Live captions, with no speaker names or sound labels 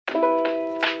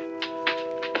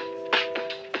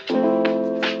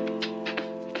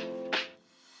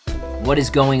What is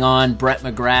going on? Brett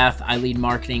McGrath. I lead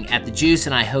marketing at The Juice,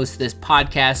 and I host this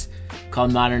podcast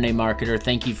called Modern Day Marketer.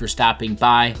 Thank you for stopping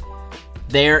by.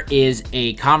 There is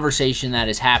a conversation that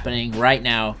is happening right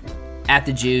now at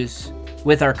The Juice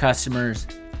with our customers,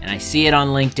 and I see it on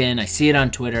LinkedIn, I see it on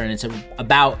Twitter, and it's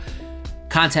about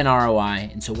content ROI.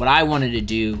 And so what I wanted to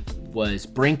do was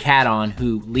bring Kat on,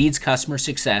 who leads customer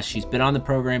success. She's been on the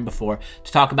program before,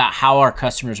 to talk about how our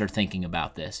customers are thinking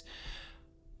about this.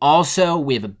 Also,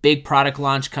 we have a big product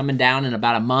launch coming down in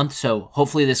about a month, so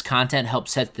hopefully this content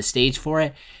helps set the stage for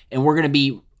it. And we're going to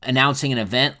be announcing an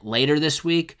event later this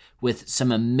week with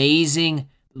some amazing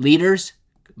leaders,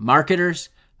 marketers,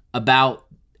 about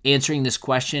answering this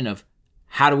question of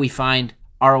how do we find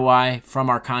ROI from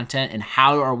our content and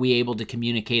how are we able to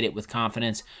communicate it with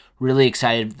confidence. Really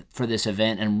excited for this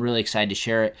event and I'm really excited to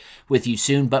share it with you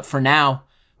soon. But for now,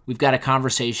 we've got a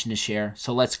conversation to share,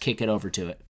 so let's kick it over to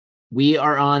it. We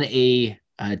are on a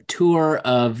tour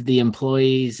of the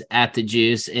employees at The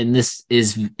Juice, and this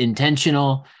is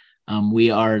intentional. We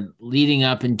are leading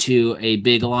up into a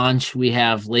big launch we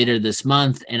have later this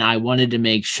month, and I wanted to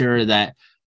make sure that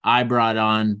I brought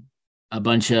on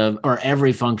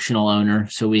every functional owner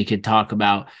so we could talk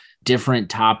about different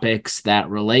topics that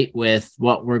relate with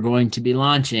what we're going to be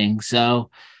launching. So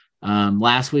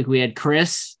last week we had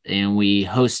Chris, and we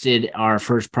hosted our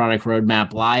first product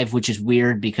roadmap live, which is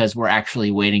weird because we're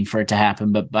actually waiting for it to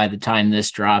happen. But by the time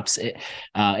this drops, it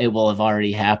will have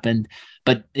already happened.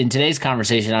 But in today's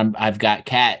conversation, I've got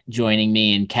Kat joining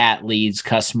me, and Kat leads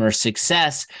customer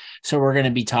success. So we're going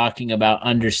to be talking about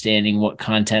understanding what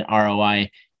content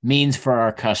ROI means for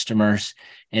our customers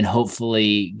and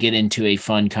hopefully get into a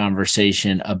fun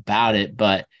conversation about it.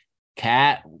 But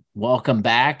Kat, welcome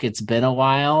back. It's been a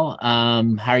while.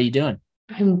 How are you doing?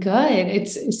 I'm good.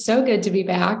 It's so good to be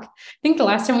back. I think the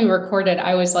last time we recorded,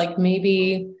 I was like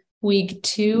maybe week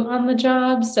 2 on the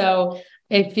job. So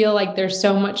I feel like there's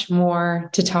so much more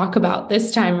to talk about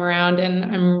this time around. And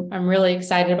I'm really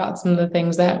excited about some of the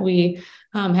things that we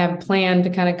have planned to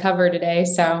kind of cover today.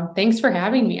 So thanks for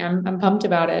having me. I'm pumped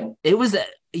about it.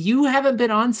 You haven't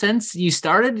been on since you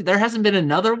started? There hasn't been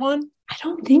another one? I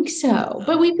don't think so,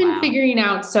 but we've been figuring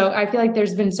out. So I feel like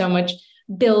there's been so much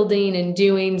building and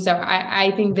doing. So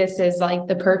I think this is like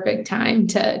the perfect time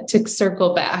to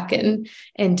circle back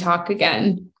and talk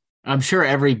again. I'm sure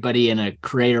everybody in a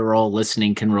creator role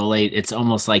listening can relate. It's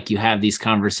almost like you have these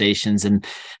conversations and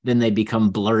then they become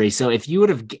blurry. So if you would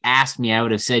have asked me, I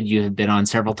would have said you have been on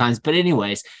several times. But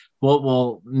anyways,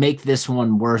 we'll make this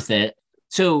one worth it.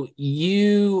 So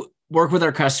you work with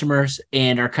our customers,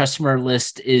 and our customer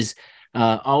list is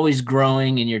always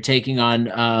growing, and you're taking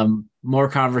on more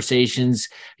conversations.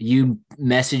 You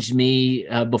messaged me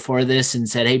before this and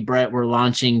said, hey, Brett, we're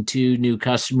launching 2 new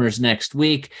customers next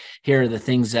week. Here are the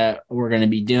things that we're going to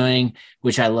be doing,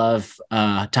 which I love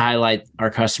to highlight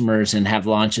our customers and have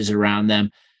launches around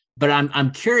them. But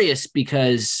I'm curious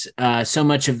because so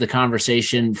much of the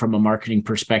conversation from a marketing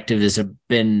perspective has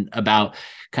been about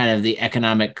kind of the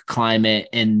economic climate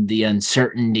and the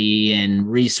uncertainty and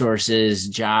resources,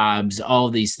 jobs, all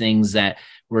of these things that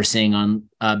we're seeing on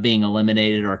being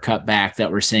eliminated or cut back that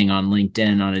we're seeing on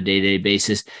LinkedIn on a day-to-day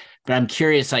basis. But I'm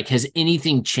curious, like, has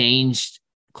anything changed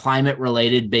climate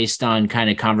related based on kind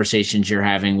of conversations you're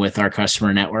having with our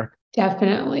customer network?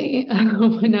 Definitely.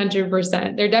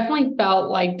 100%. There definitely felt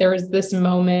like there was this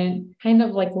moment kind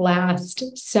of like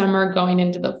last summer going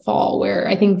into the fall where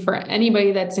I think for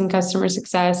anybody that's in customer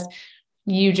success,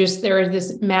 there was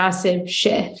this massive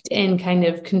shift in kind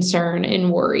of concern and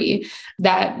worry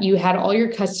that you had all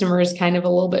your customers kind of a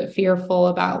little bit fearful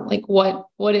about like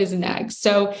what is next.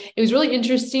 So it was really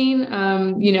interesting,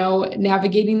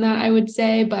 navigating that, I would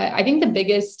say. But I think the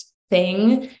biggest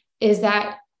thing is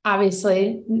that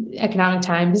obviously economic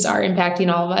times are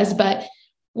impacting all of us, but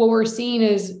what we're seeing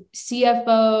is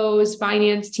CFOs,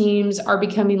 finance teams are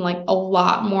becoming like a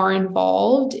lot more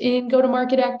involved in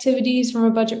go-to-market activities from a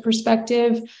budget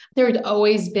perspective. There had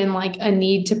always been like a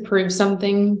need to prove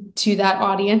something to that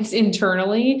audience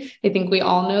internally. I think we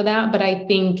all know that, but I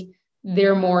think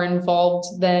they're more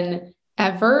involved than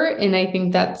ever. And I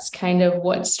think that's kind of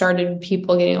what started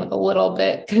people getting like a little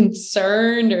bit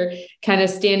concerned or kind of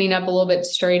standing up a little bit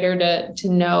straighter to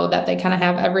know that they kind of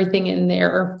have everything in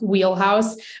their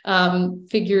wheelhouse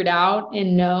figured out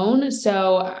and known.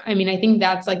 So, I mean, I think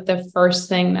that's like the first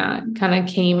thing that kind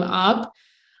of came up.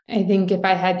 I think if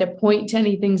I had to point to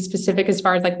anything specific as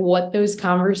far as like what those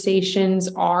conversations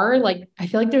are, like, I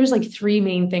feel like there's like 3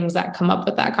 main things that come up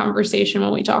with that conversation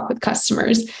when we talk with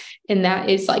customers. And that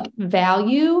is like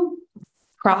value,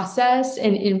 process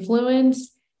and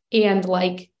influence, and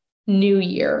like new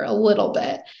year a little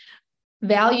bit.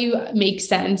 value makes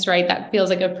sense, right? That feels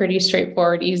like a pretty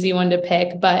straightforward, easy one to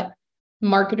pick, but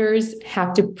marketers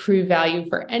have to prove value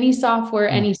for any software,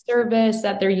 any service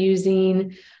that they're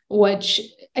using, which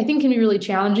I think can be really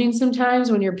challenging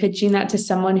sometimes when you're pitching that to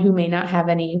someone who may not have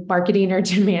any marketing or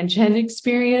demand gen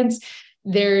experience.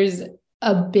 There's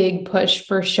a big push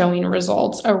for showing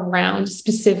results around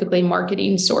specifically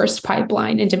marketing sourced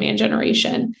pipeline and demand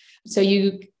generation. So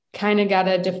you kind of got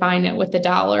to define it with the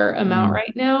dollar amount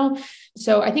right now.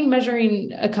 So I think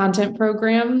measuring a content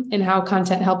program and how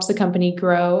content helps the company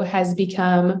grow has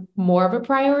become more of a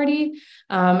priority.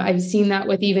 I've seen that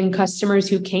with even customers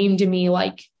who came to me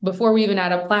like before we even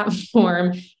had a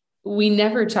platform, we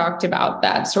never talked about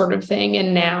that sort of thing.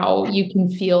 And now you can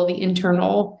feel the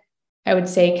internal, I would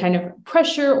say, kind of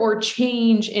pressure or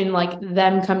change in like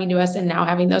them coming to us and now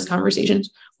having those conversations,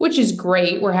 which is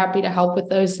great. We're happy to help with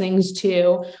those things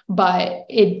too. But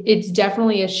it's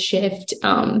definitely a shift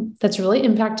that's really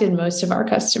impacted most of our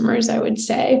customers, I would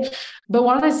say. But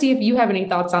want to see if you have any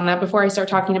thoughts on that before I start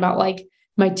talking about like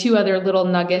my two other little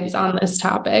nuggets on this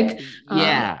topic.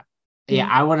 Yeah,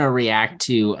 I want to react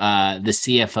to the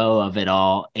CFO of it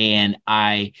all. And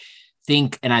I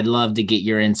think, and I'd love to get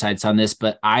your insights on this,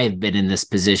 but I have been in this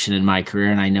position in my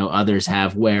career, and I know others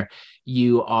have, where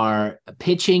you are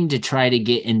pitching to try to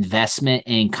get investment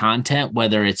in content,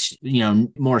 whether it's,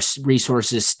 more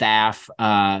resources, staff,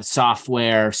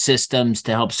 software, systems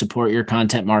to help support your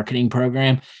content marketing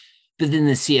program. But then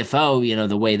the CFO,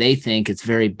 the way they think, it's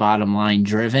very bottom line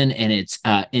driven, and it's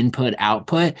input,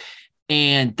 output.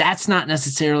 And that's not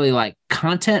necessarily like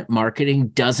content marketing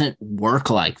doesn't work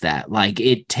like that. Like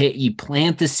you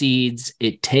plant the seeds,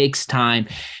 it takes time.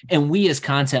 And we as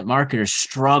content marketers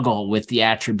struggle with the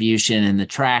attribution and the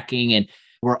tracking. And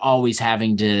we're always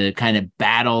having to kind of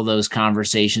battle those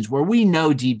conversations where we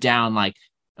know deep down, like,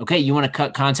 okay, you want to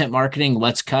cut content marketing,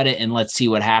 let's cut it and let's see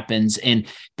what happens. And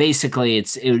basically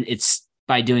it's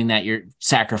by doing that, you're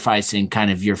sacrificing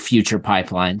kind of your future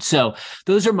pipeline. So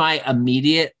those are my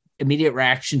immediate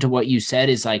reaction to what you said.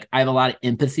 Is like, I have a lot of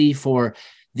empathy for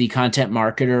the content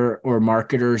marketer or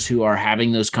marketers who are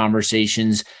having those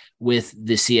conversations with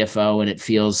the CFO, and it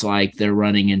feels like they're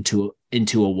running into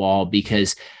a wall,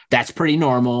 because that's pretty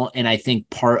normal. And I think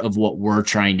part of what we're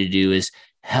trying to do is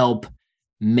help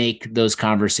make those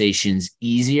conversations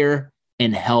easier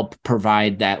and help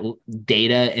provide that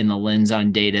data and the lens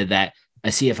on data that a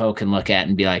CFO can look at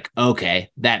and be like, okay,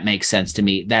 that makes sense to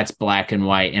me. That's black and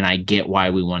white. And I get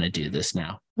why we want to do this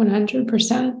now.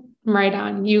 100%. Right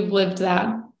on. You've lived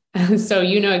that. So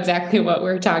you know exactly what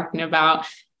we're talking about.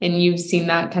 And you've seen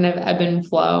that kind of ebb and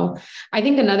flow. I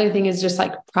think another thing is just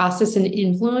like process and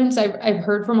influence. I've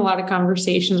heard from a lot of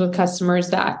conversations with customers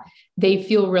that they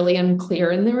feel really unclear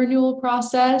in the renewal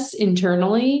process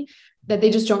internally, that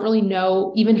they just don't really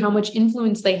know even how much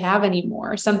influence they have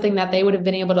anymore, something that they would have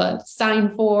been able to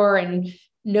sign for and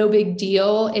no big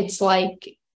deal. It's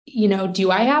like, do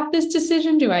I have this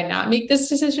decision? Do I not make this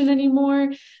decision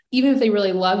anymore? Even if they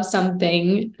really love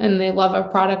something and they love a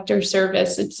product or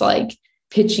service, it's like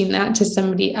pitching that to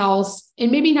somebody else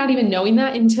and maybe not even knowing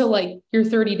that until like you're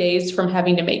 30 days from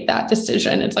having to make that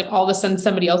decision. It's like all of a sudden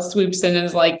somebody else swoops in and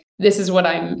is like, this is what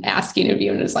I'm asking of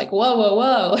you. And it's like,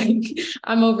 whoa. Like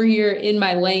I'm over here in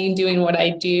my lane doing what I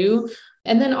do.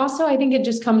 And then also I think it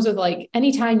just comes with like,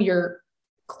 anytime you're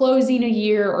closing a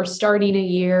year or starting a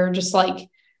year, just like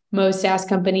most SaaS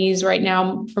companies right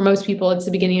now, for most people, it's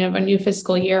the beginning of a new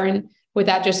fiscal year. And with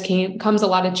that just comes a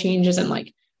lot of changes in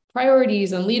like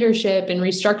priorities and leadership and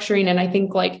restructuring. And I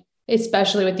think like,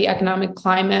 especially with the economic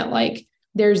climate, like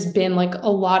there's been like a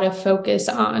lot of focus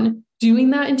on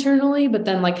doing that internally, but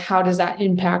then like, how does that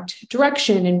impact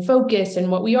direction and focus and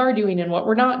what we are doing and what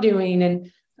we're not doing, and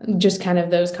just kind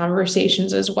of those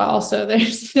conversations as well. So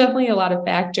there's definitely a lot of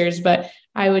factors, but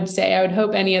I would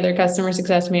hope any other customer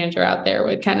success manager out there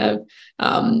would kind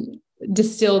of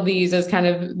distill these as kind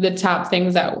of the top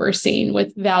things that we're seeing,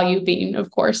 with value being,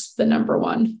 of course, the number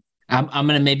one. I'm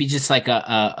going to maybe just like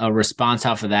a response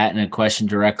off of that and a question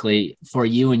directly for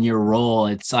you and your role.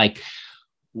 It's like,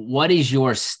 what is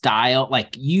your style?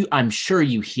 Like I'm sure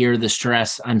you hear the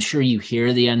stress. I'm sure you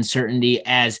hear the uncertainty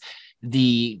as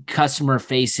the customer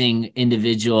facing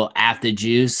individual at the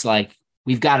Juice. Like,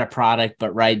 we've got a product,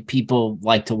 but right, people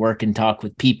like to work and talk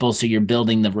with people. So you're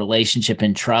building the relationship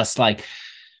and trust. Like,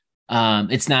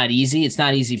 it's not easy. It's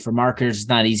not easy for marketers. It's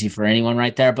not easy for anyone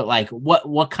right there. But like,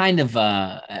 what kind of,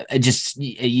 just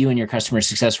you and your customer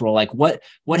success role, like what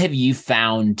have you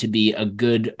found to be a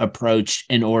good approach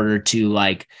in order to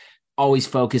like always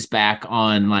focus back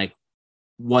on like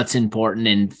what's important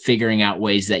and figuring out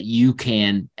ways that you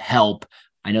can help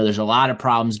I know there's a lot of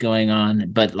problems going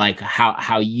on, but like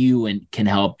how you can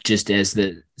help just as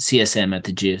the CSM at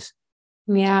the Juice.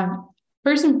 Yeah.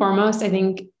 First and foremost, I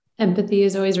think empathy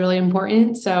is always really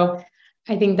important. So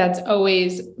I think that's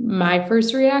always my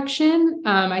first reaction.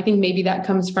 I think maybe that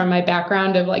comes from my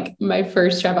background of like my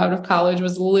first job out of college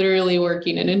was literally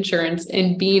working in insurance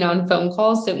and being on phone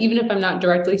calls. So even if I'm not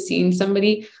directly seeing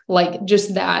somebody, like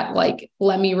just that, like,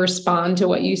 let me respond to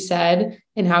what you said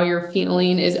and how you're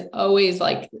feeling is always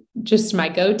like just my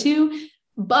go-to.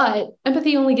 But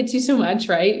empathy only gets you so much,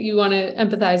 right? You want to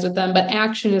empathize with them, but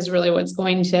action is really what's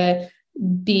going to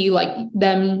be like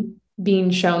them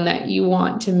being shown that you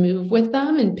want to move with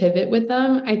them and pivot with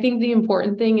them. I think the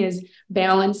important thing is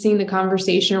balancing the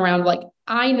conversation around like,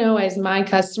 I know as my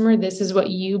customer, this is what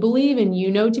you believe and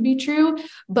you know to be true,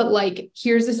 but like,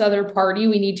 here's this other party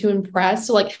we need to impress.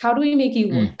 So like, how do we make you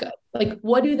look good? Like,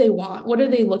 what do they want? What are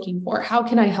they looking for? How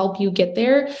can I help you get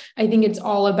there? I think it's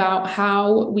all about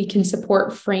how we can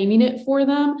support framing it for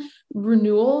them.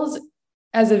 Renewals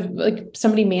as a like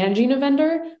somebody managing a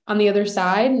vendor on the other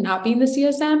side, not being the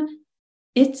CSM,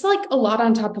 it's like a lot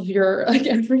on top of your like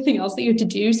everything else that you have to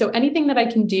do. So anything that I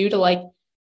can do to like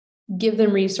give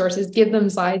them resources, give them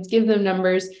slides, give them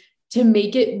numbers to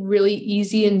make it really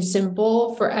easy and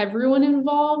simple for everyone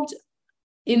involved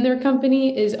in their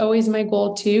company is always my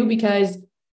goal too, because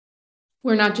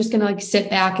we're not just going to like sit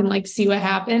back and like see what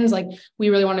happens. Like we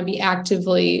really want to be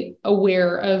actively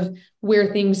aware of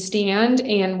where things stand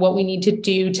and what we need to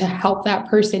do to help that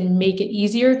person make it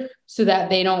easier so that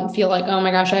they don't feel like, oh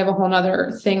my gosh, I have a whole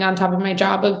nother thing on top of my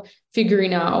job of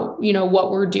figuring out,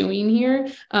 what we're doing here.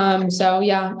 So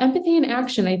yeah, empathy and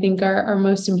action, I think are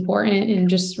most important in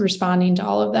just responding to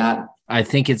all of that. I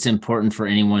think it's important for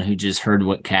anyone who just heard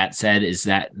what Kat said is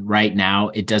that right now,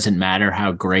 it doesn't matter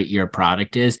how great your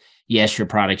product is. Yes, your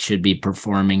product should be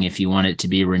performing if you want it to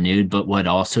be renewed, but what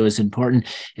also is important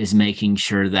is making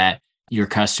sure that your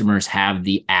customers have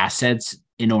the assets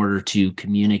in order to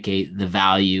communicate the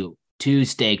value to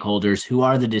stakeholders who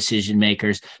are the decision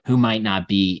makers who might not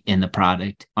be in the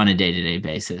product on a day-to-day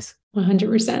basis.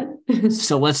 100%.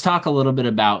 So let's talk a little bit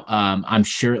about, I'm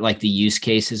sure like the use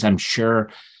cases, I'm sure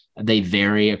they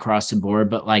vary across the board,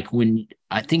 but like when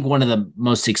I think one of the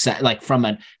most exciting, like from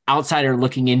an outsider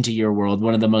looking into your world,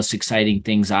 one of the most exciting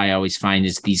things I always find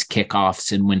is these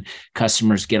kickoffs. And when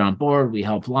customers get on board, we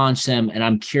help launch them. And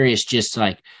I'm curious, just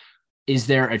like, is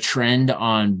there a trend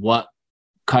on what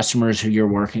customers who you're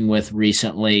working with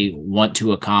recently want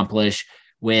to accomplish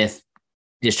with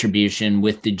distribution,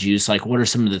 with the Juice? Like, what are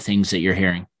some of the things that you're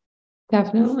hearing?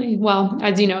 Definitely. Well,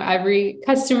 as you know, every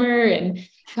customer and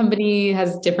company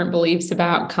has different beliefs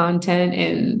about content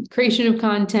and creation of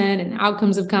content and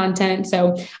outcomes of content.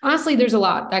 So honestly, there's a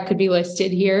lot that could be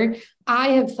listed here. I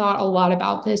have thought a lot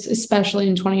about this, especially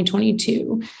in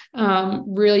 2022,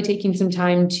 really taking some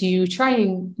time to try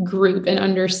and group and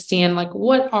understand like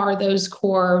what are those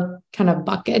core kind of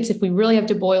buckets. If we really have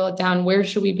to boil it down, where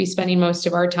should we be spending most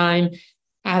of our time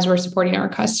as we're supporting our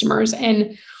customers?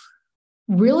 And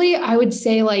really, I would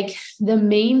say like the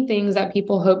main things that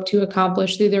people hope to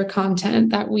accomplish through their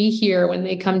content that we hear when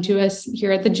they come to us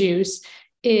here at the Juice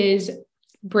is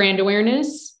brand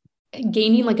awareness,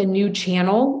 gaining like a new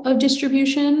channel of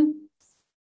distribution,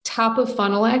 top of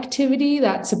funnel activity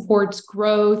that supports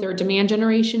growth or demand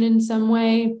generation in some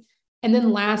way. And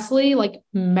then lastly, like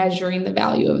measuring the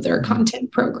value of their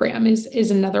content program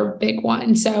is another big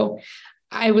one. So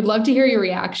I would love to hear your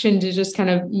reaction to just kind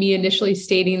of me initially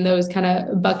stating those kind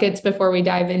of buckets before we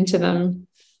dive into them.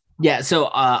 Yeah. So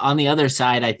on the other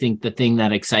side, I think the thing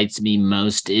that excites me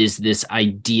most is this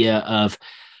idea of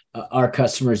our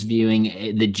customers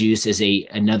viewing the Juice as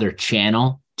another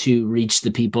channel to reach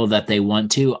the people that they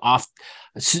want to.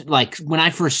 Like when I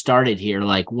first started here,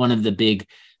 like one of the big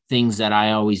things that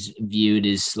I always viewed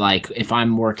is like, if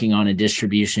I'm working on a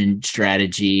distribution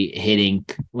strategy, hitting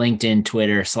LinkedIn,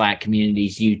 Twitter, Slack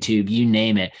communities, YouTube, you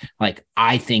name it, like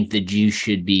I think the Juice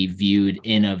should be viewed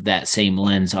in of that same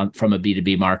lens from a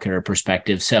B2B marketer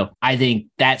perspective. So I think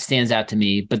that stands out to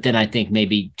me. But then I think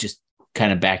maybe just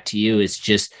kind of back to you, it's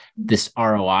just this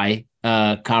ROI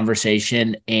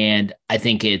conversation. And I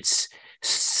think it's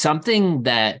something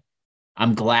that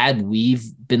I'm glad we've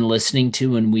been listening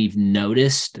to, and we've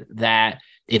noticed that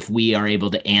if we are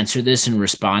able to answer this and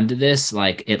respond to this,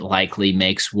 like it likely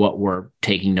makes what we're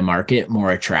taking to market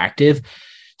more attractive.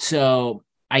 So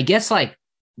I guess like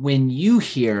when you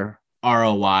hear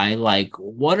ROI, like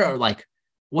what are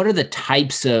the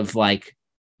types of like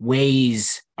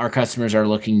ways our customers are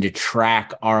looking to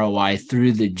track ROI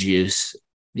through the Juice?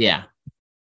 Yeah.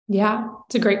 Yeah,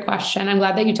 it's a great question. I'm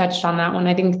glad that you touched on that one.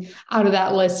 I think out of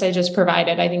that list I just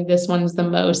provided, I think this one's the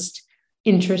most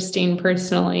interesting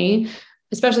personally,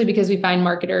 especially because we find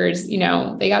marketers, they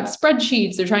got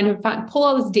spreadsheets, they're trying to pull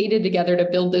all this data together to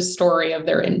build this story of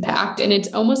their impact. And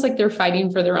it's almost like they're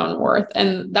fighting for their own worth.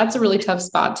 And that's a really tough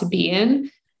spot to be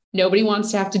in. Nobody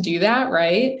wants to have to do that,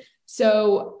 right?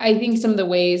 So I think some of the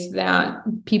ways that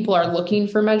people are looking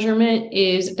for measurement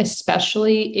is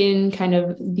especially in kind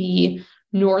of the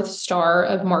North Star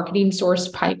of marketing source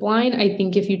pipeline. I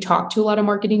think if you talk to a lot of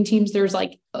marketing teams, there's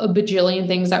like a bajillion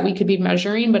things that we could be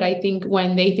measuring. But I think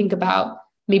when they think about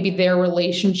maybe their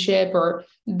relationship or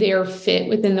their fit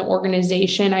within the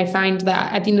organization, I find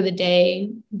that at the end of the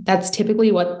day, that's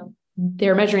typically what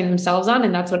they're measuring themselves on.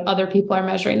 And that's what other people are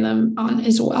measuring them on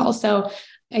as well. So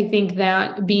I think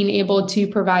that being able to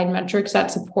provide metrics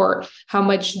that support how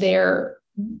much they're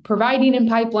providing in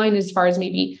pipeline as far as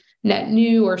maybe net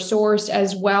new or sourced,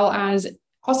 as well as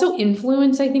also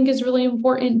influence, I think is really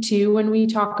important too. When we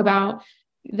talk about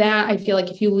that, I feel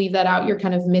like if you leave that out, you're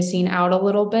kind of missing out a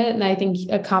little bit. And I think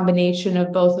a combination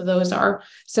of both of those are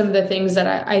some of the things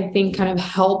that I think kind of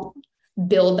help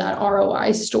build that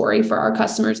ROI story for our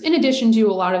customers, in addition to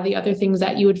a lot of the other things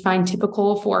that you would find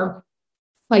typical for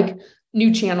like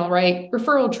new channel, right?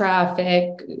 Referral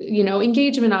traffic,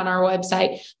 engagement on our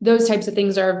website. Those types of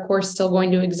things are, of course, still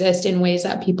going to exist in ways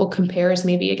that people compares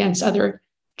maybe against other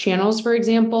channels, for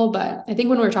example. But I think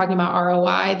when we're talking about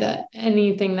ROI, that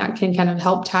anything that can kind of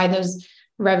help tie those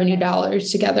revenue dollars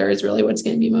together is really what's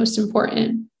going to be most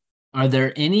important. Are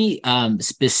there any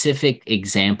specific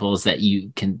examples that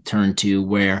you can turn to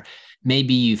where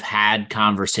maybe you've had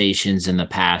conversations in the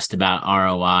past about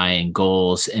ROI and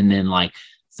goals, and then like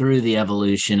through the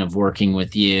evolution of working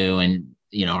with you and,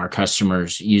 our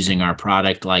customers using our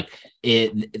product, like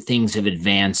things have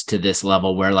advanced to this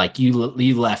level where like you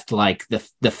left like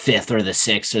the fifth or the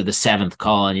sixth or the seventh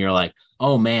call and you're like,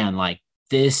 oh man, like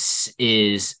this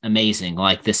is amazing.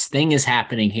 Like this thing is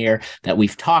happening here that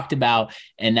we've talked about,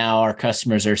 and now our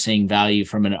customers are seeing value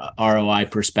from an ROI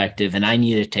perspective. And I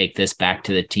need to take this back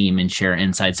to the team and share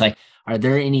insights. Like, are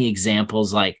there any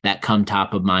examples like that come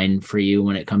top of mind for you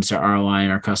when it comes to ROI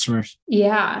and our customers?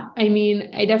 Yeah. I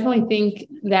mean, I definitely think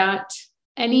that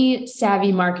any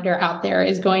savvy marketer out there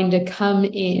is going to come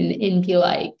in and be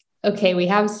like, okay, we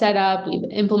have set up, we've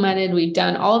implemented, we've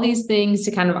done all these things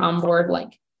to kind of onboard,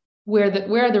 like where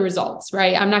are the results,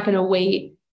 right? I'm not going to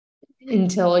wait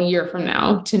until a year from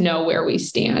now to know where we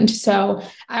stand. So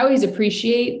I always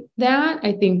appreciate that.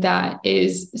 I think that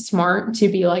is smart to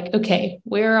be like, okay,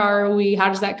 where are we? How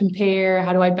does that compare?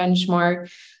 How do I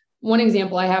benchmark? One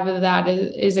example I have of that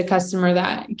is a customer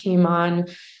that came on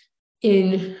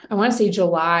in, I want to say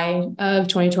July of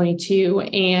 2022.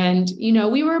 And,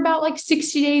 we were about like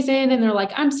 60 days in and they're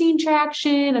like, I'm seeing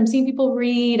traction. I'm seeing people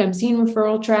read, I'm seeing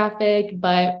referral traffic,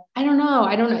 but I don't know.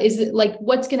 Is it like,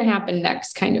 what's going to happen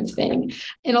next kind of thing?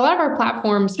 And a lot of our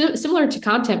platforms, similar to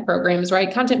content programs,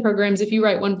 right? Content programs, if you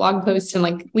write one blog post and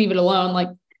like leave it alone, like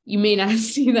you may not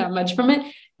see that much from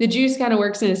it. The juice kind of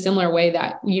works in a similar way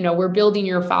that, we're building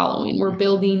your following, we're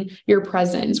building your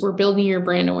presence, we're building your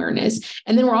brand awareness,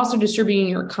 and then we're also distributing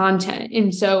your content.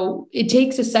 And so it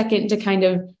takes a second to kind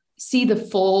of see the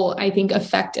full, I think,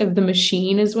 effect of the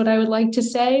machine is what I would like to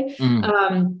say.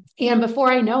 And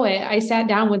before I know it, I sat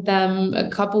down with them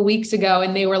a couple weeks ago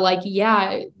and they were like,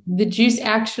 yeah, the juice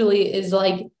actually is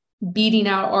like beating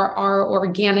out our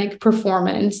organic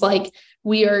performance. Like,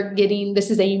 we are getting,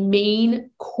 this is a main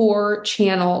core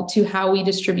channel to how we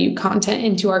distribute content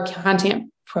into our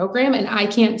content program. And I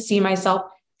can't see myself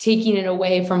taking it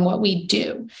away from what we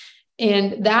do.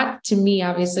 And that to me,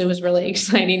 obviously was really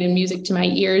exciting and music to my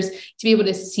ears to be able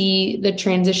to see the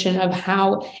transition of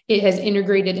how it has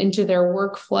integrated into their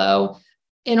workflow,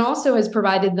 and also has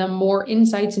provided them more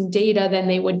insights and data than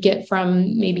they would get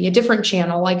from maybe a different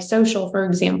channel like social, for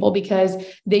example, because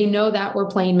they know that we're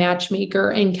playing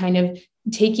matchmaker and kind of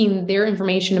taking their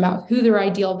information about who their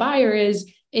ideal buyer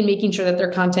is and making sure that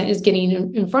their content is getting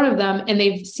in front of them. And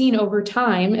they've seen over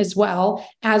time, as well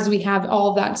as we have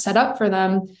all of that set up for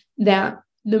them, that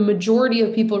the majority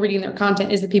of people reading their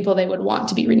content is the people they would want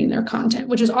to be reading their content,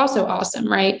 which is also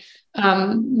awesome, right?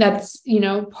 That's,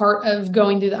 part of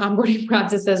going through the onboarding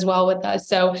process as well with us.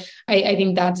 So I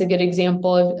think that's a good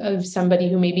example of somebody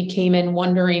who maybe came in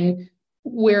wondering,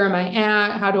 where am I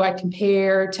at? How do I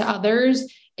compare to others?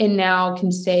 And now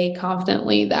can say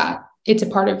confidently that it's a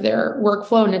part of their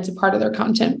workflow and it's a part of their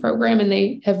content program, and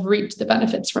they have reaped the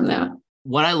benefits from that.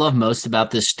 What I love most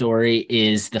about this story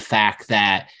is the fact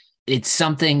that it's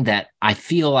something that I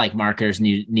feel like marketers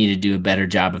need to do a better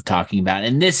job of talking about.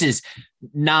 And this is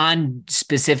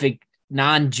non-specific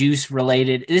non-juice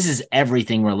related. This is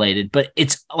everything related, but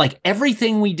it's like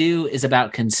everything we do is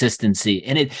about consistency.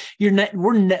 And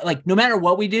like, no matter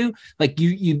what we do, like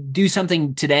you do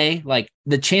something today, like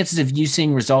the chances of you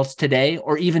seeing results today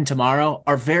or even tomorrow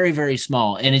are very, very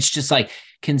small. And it's just like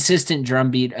consistent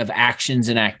drumbeat of actions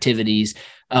and activities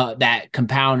that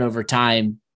compound over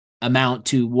time amount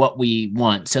to what we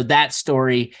want. So that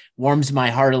story warms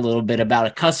my heart a little bit about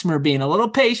a customer being a little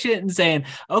patient and saying,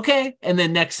 okay. And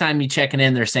then next time you checking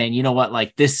in, they're saying, you know what,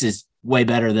 like this is way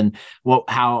better than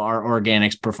how our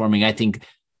organic's performing. I think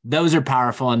those are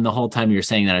powerful. And the whole time you're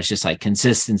saying that, it's just like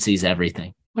consistency is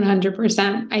everything.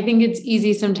 100%. I think it's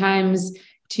easy sometimes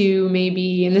to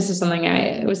maybe, and this is something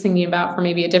I was thinking about for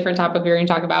maybe a different topic we're going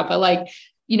to talk about, but like,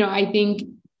 I think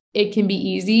it can be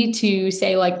easy to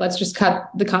say, like, let's just cut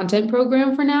the content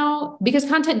program for now, because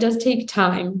content does take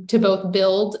time to both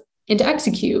build and to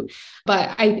execute.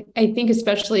 But I think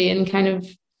especially in kind of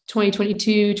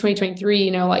 2022,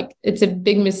 2023, like it's a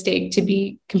big mistake to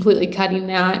be completely cutting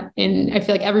that. And I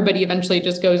feel like everybody eventually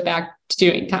just goes back to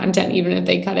doing content, even if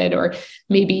they cut it or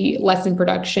maybe less in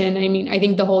production. I mean, I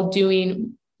think the whole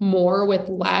doing more with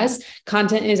less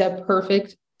content is a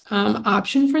perfect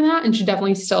option for that and should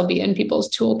definitely still be in people's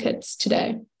toolkits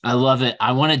today. I love it.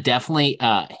 I want to definitely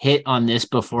hit on this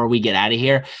before we get out of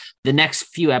here. The next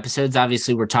few episodes,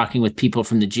 obviously, we're talking with people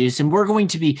from the Juice, and we're going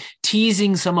to be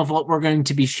teasing some of what we're going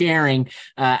to be sharing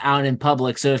out in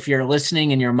public. So if you're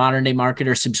listening and you're a Modern Day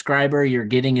Marketer subscriber, you're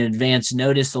getting an advance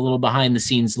notice, a little behind the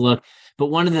scenes look. But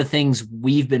one of the things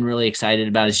we've been really excited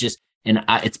about is just, and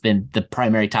it's been the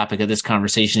primary topic of this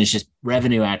conversation, is just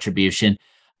revenue attribution.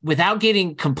 Without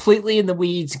getting completely in the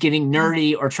weeds, getting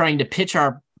nerdy, or trying to pitch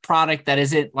our product that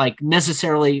isn't like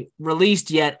necessarily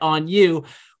released yet on you,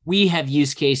 we have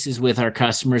use cases with our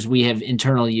customers. We have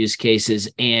internal use cases.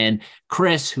 And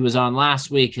Chris, who was on last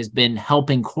week, has been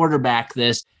helping quarterback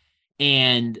this.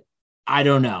 And I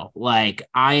don't know, like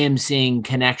I am seeing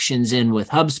connections in with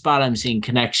HubSpot. I'm seeing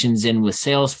connections in with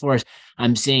Salesforce.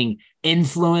 I'm seeing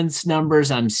influence numbers.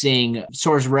 I'm seeing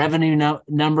source revenue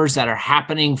numbers that are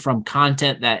happening from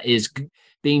content that is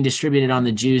being distributed on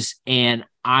the Juice. And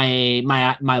my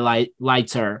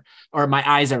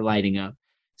eyes are lighting up.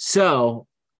 So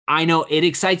I know it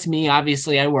excites me.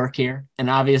 Obviously I work here,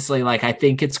 and obviously like, I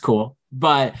think it's cool,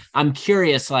 but I'm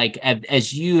curious, like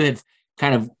as you have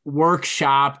kind of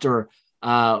workshopped or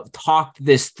talked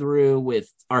this through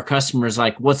with our customers,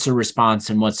 like what's the response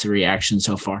and what's the reaction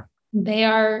so far? They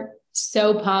are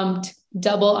so pumped,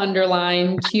 double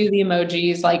underline, cue the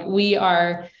emojis. Like we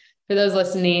are, for those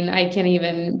listening, I can't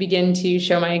even begin to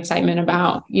show my excitement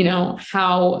about,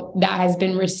 how that has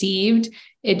been received.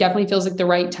 It definitely feels like the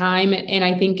right time. And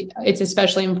I think it's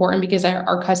especially important because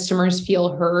our customers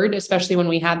feel heard, especially when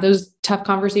we had those tough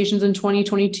conversations in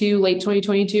 2022, late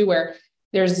 2022, where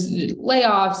there's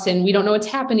layoffs and we don't know what's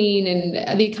happening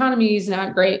and the economy is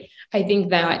not great. I think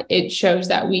that it shows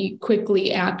that we quickly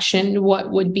actioned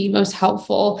what would be most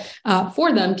helpful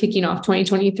for them kicking off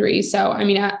 2023. So, I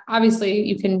mean, obviously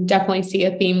you can definitely see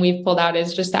a theme we've pulled out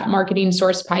is just that marketing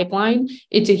source pipeline.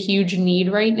 It's a huge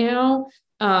need right now.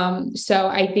 So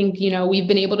I think, we've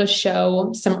been able to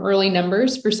show some early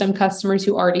numbers for some customers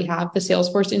who already have the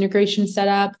Salesforce integration set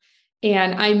up.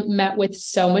 And I'm met with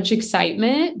so much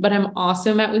excitement, but I'm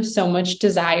also met with so much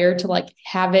desire to like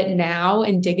have it now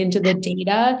and dig into the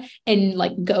data and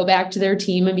like go back to their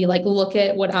team and be like, look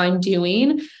at what I'm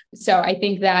doing. So I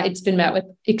think that it's been met with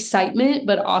excitement,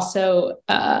 but also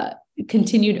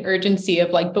continued urgency of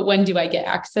like, but when do I get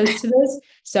access to this?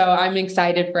 So I'm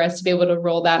excited for us to be able to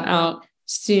roll that out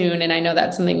soon. And I know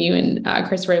that's something you and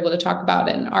Chris were able to talk about,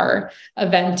 and our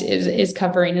event is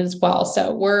covering as well.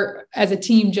 So we're as a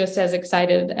team just as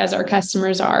excited as our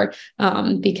customers are,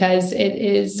 because it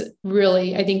is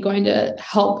really, I think, going to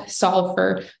help solve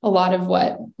for a lot of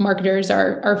what marketers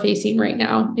are facing right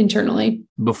now internally.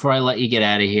 Before I let you get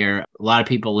out of here, a lot of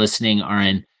people listening are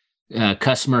in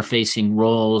customer facing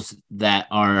roles that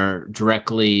are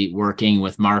directly working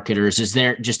with marketers. Is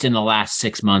there, just in the last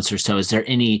 6 months or so,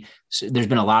 there's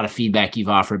been a lot of feedback you've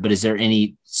offered, but is there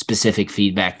any specific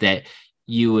feedback that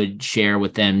you would share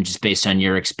with them just based on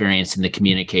your experience in the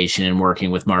communication and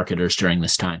working with marketers during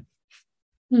this time?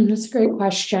 That's a great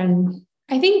question.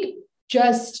 I think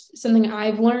just something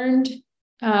I've learned,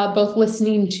 both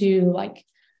listening to like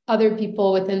other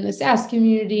people within the SaaS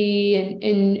community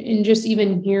and just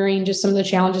even hearing just some of the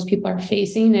challenges people are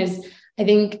facing is, I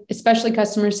think, especially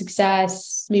customer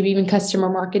success, maybe even customer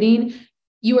marketing,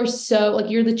 you are so like,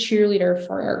 you're the cheerleader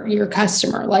for your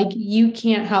customer. Like you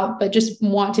can't help but just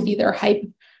want to be their hype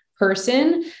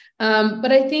person.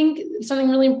 But I think something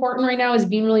really important right now is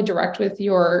being really direct with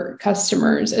your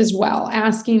customers as well,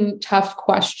 asking tough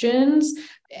questions,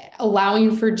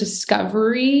 allowing for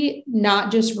discovery,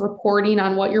 not just reporting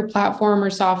on what your platform or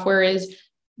software is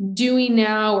doing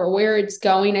now or where it's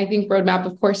going. I think roadmap,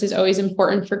 of course, is always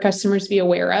important for customers to be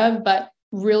aware of, but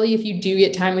really, if you do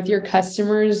get time with your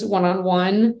customers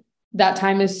one-on-one, that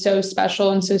time is so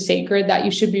special and so sacred that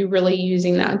you should be really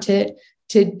using that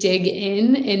to dig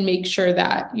in and make sure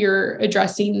that you're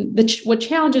addressing what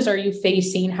challenges are you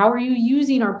facing? How are you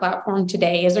using our platform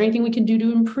today? Is there anything we can do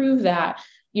to improve that?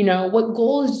 What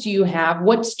goals do you have?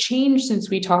 What's changed since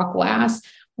we talked last?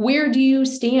 Where do you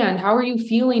stand? How are you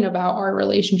feeling about our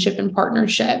relationship and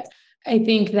partnership? I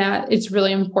think that it's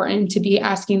really important to be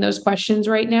asking those questions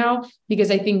right now,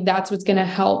 because I think that's what's going to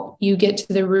help you get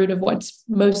to the root of what's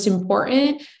most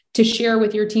important to share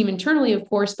with your team internally, of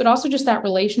course, but also just that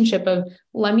relationship of,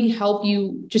 let me help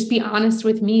you just be honest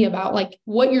with me about like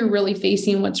what you're really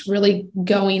facing, what's really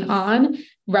going on,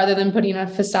 rather than putting a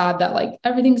facade that like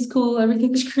everything's cool,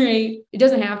 everything's great. It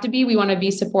doesn't have to be. We want to be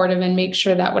supportive and make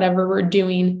sure that whatever we're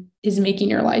doing is making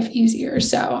your life easier.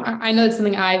 So I know that's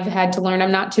something I've had to learn.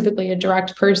 I'm not typically a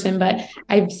direct person, but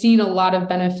I've seen a lot of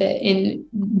benefit in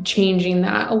changing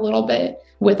that a little bit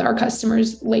with our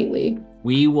customers lately.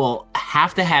 We will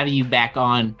have to have you back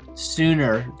on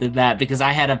sooner than that, because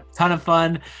I had a ton of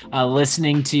fun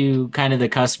listening to kind of the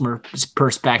customer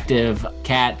perspective.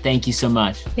 Kat, thank you so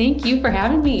much. Thank you for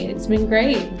having me. It's been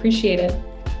great. Appreciate it.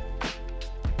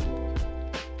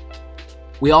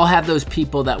 We all have those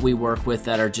people that we work with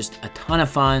that are just a ton of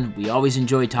fun. We always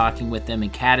enjoy talking with them,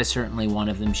 and Kat is certainly one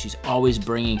of them. She's always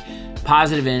bringing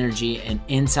positive energy and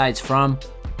insights from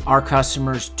our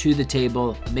customers to the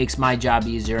table. It makes my job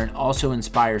easier and also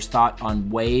inspires thought on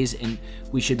ways and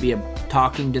we should be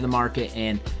talking to the market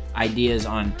and ideas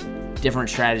on different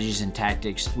strategies and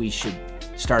tactics we should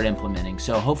start implementing.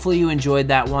 So hopefully you enjoyed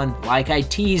that one. Like I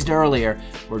teased earlier,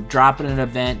 we're dropping an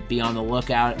event. Be on the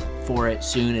lookout for it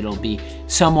soon. It'll be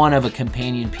somewhat of a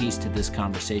companion piece to this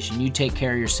conversation. You take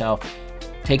care of yourself,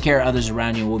 take care of others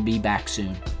around you. We'll be back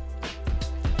soon.